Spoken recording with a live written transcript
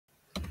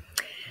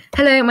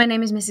Hello, my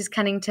name is Mrs.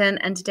 Cunnington,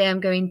 and today I'm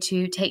going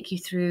to take you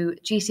through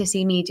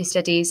GCSE Media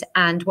Studies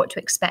and what to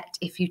expect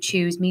if you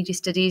choose Media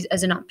Studies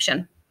as an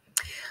option.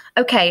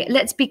 Okay,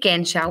 let's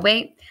begin, shall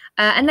we?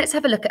 And let's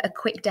have a look at a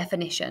quick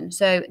definition.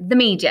 So the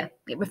media,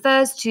 it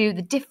refers to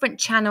the different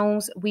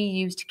channels we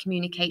use to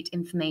communicate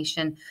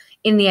information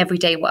in the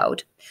everyday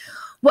world.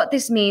 What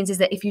this means is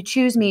that if you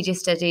choose media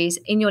studies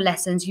in your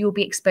lessons, you'll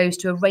be exposed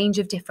to a range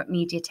of different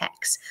media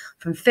texts,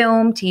 from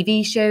film,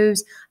 TV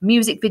shows,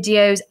 music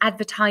videos,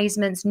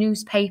 advertisements,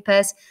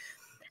 newspapers.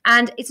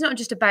 And it's not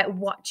just about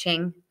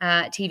watching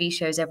TV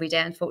shows every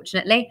day,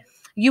 unfortunately.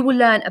 You will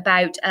learn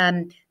about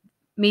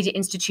media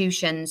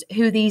institutions,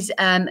 who these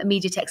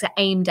media texts are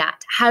aimed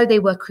at, how they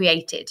were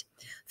created.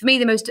 For me,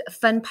 the most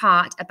fun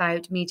part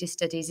about media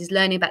studies is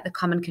learning about the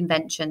common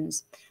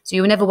conventions. So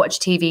you will never watch a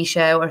TV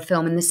show or a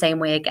film in the same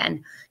way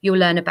again. You'll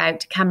learn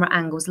about camera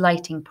angles,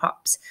 lighting,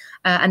 props,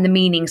 and the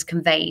meanings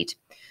conveyed.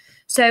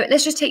 So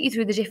let's just take you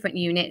through the different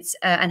units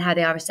and how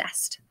they are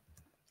assessed.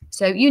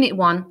 So Unit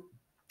 1,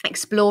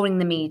 exploring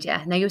the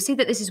media. Now you'll see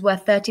that this is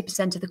worth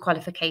 30% of the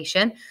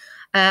qualification,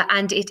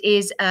 and it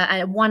is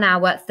a 1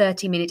 hour,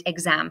 30-minute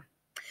exam.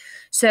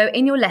 So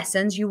in your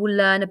lessons, you will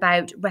learn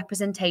about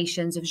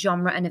representations of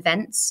genre and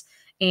events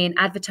in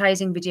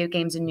advertising, video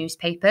games, and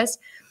newspapers.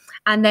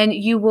 And then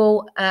you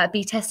will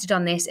be tested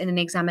on this in an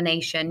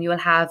examination. You will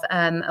have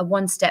a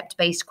one-step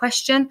based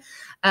question,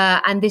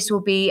 and this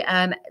will be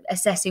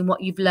assessing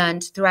what you've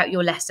learned throughout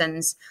your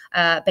lessons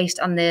based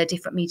on the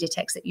different media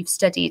texts that you've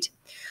studied.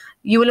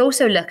 You will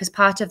also look, as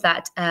part of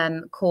that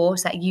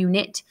course, that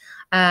unit,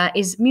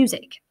 is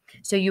music.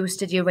 So you will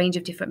study a range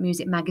of different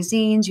music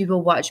magazines, you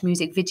will watch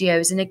music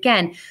videos. And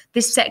again,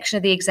 this section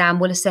of the exam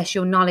will assess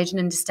your knowledge and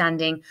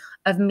understanding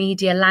of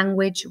media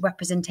language,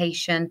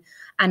 representation,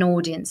 and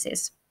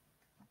audiences.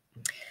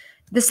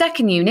 The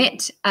second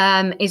unit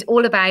is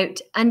all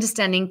about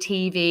understanding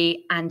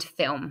TV and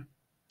film.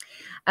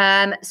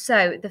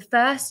 So the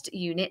first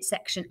unit,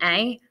 section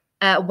A,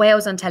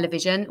 Wales on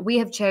television, we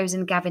have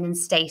chosen Gavin and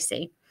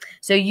Stacey.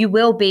 So you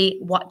will be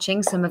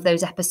watching some of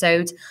those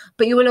episodes,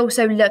 but you will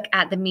also look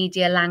at the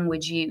media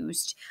language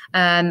used,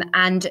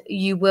 and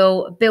you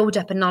will build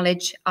up a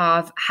knowledge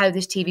of how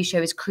this TV show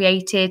is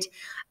created,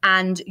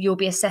 and you'll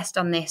be assessed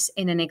on this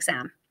in an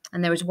exam.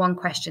 And there is one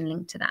question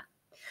linked to that.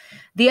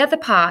 The other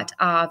part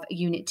of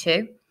Unit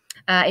 2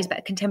 is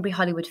about contemporary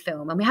Hollywood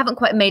film. And we haven't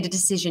quite made a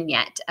decision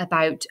yet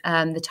about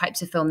the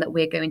types of film that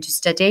we're going to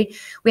study.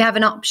 We have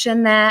an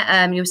option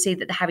there. You'll see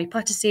that the Harry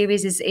Potter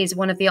series is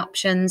one of the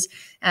options,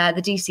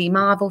 the DC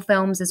Marvel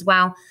films as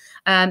well.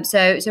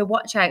 So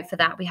watch out for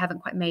that. We haven't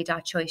quite made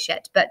our choice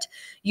yet, but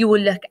you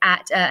will look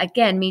at,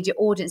 again, media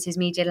audiences,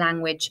 media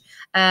language,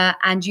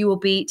 and you will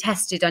be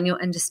tested on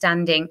your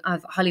understanding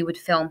of Hollywood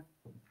film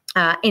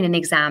in an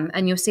exam.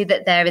 And you'll see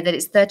that that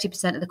it's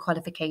 30% of the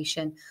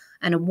qualification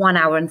and a 1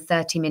 hour and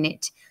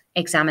 30-minute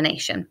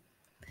examination.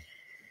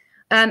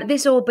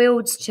 This all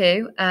builds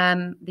to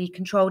the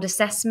controlled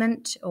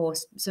assessment, or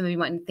some of you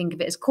might think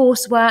of it as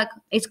coursework.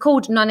 It's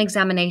called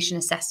non-examination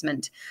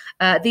assessment.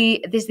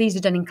 These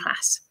are done in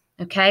class.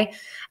 Okay,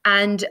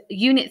 and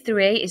Unit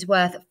 3 is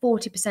worth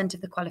 40%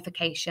 of the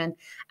qualification,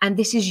 and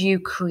this is you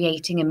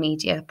creating a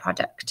media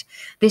product.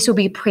 This will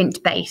be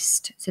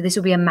print-based, so this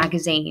will be a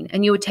magazine,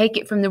 and you will take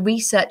it from the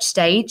research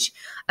stage,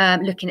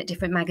 looking at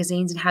different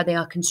magazines and how they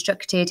are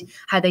constructed,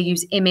 how they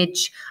use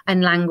image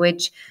and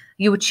language.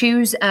 You will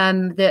choose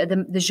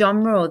the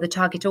genre or the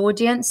target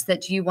audience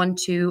that you want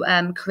to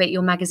create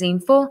your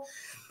magazine for,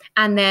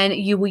 and then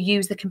you will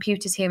use the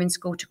computers here in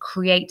school to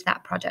create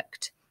that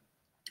product.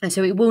 And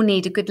so it will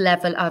need a good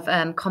level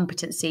of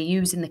competency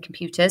using the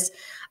computers,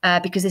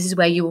 because this is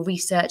where you will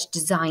research,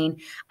 design,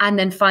 and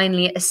then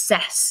finally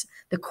assess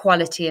the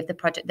quality of the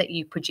project that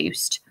you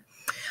produced.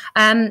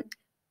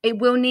 It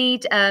will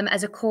need,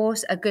 as a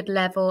course, a good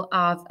level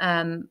of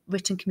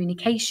written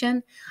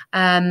communication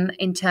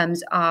in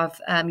terms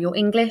of your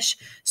English.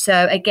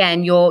 So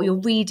again, your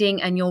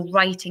reading and your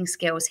writing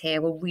skills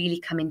here will really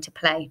come into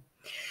play.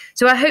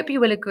 So I hope you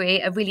will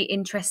agree, a really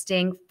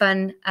interesting,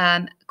 fun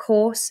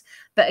course.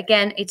 But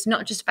again, it's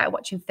not just about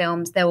watching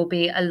films. There will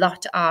be a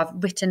lot of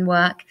written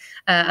work,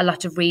 a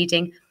lot of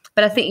reading.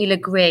 But I think you'll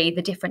agree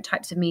the different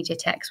types of media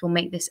text will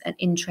make this an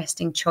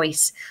interesting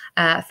choice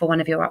for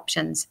one of your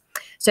options.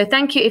 So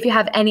thank you. If you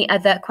have any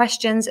other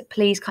questions,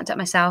 please contact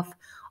myself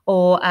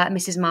or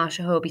Mrs.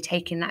 Marshall, who will be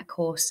taking that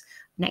course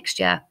next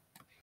year.